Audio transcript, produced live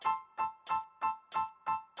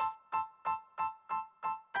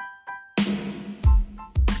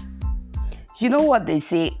You know what they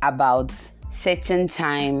say about certain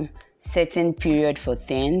time, certain period for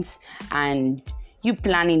things, and you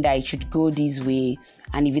planning that it should go this way,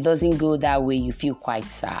 and if it doesn't go that way, you feel quite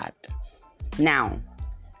sad. Now,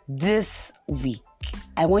 this week,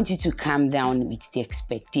 I want you to calm down with the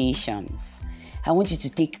expectations. I want you to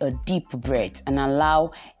take a deep breath and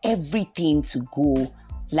allow everything to go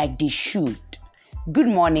like they should. Good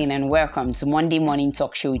morning and welcome to Monday Morning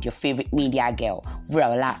Talk Show with your favorite media girl,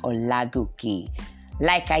 Wuraola Olagoke.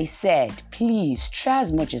 Like I said, please try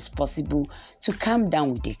as much as possible to calm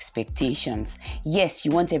down with the expectations. Yes,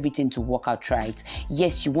 you want everything to work out right.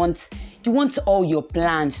 Yes, you want all your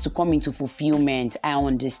plans to come into fulfillment. I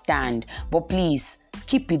understand, but please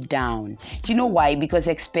keep it down. You know why? Because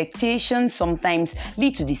expectations sometimes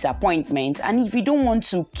lead to disappointment, and if you don't want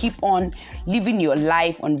to keep on living your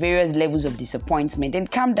life on various levels of disappointment, then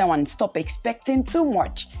calm down and stop expecting too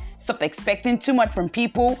much. Stop expecting too much from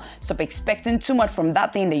people. Stop expecting too much from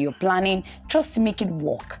that thing that you're planning. Just make it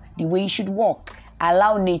work the way it should work.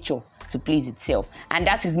 Allow nature to please itself. And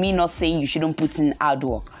that is me not saying you shouldn't put in hard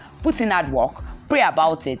work. Put in hard work, pray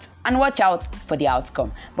about it, and watch out for the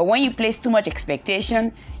outcome. But when you place too much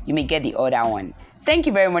expectation, you may get the other one. Thank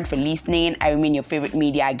you very much for listening. I remain your favorite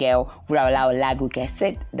media girl, Wuraola Olagoke. I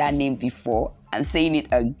said that name before. I'm saying it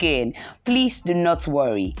again. Please do not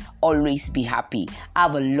worry. Always be happy.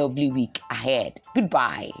 Have a lovely week ahead.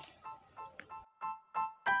 Goodbye.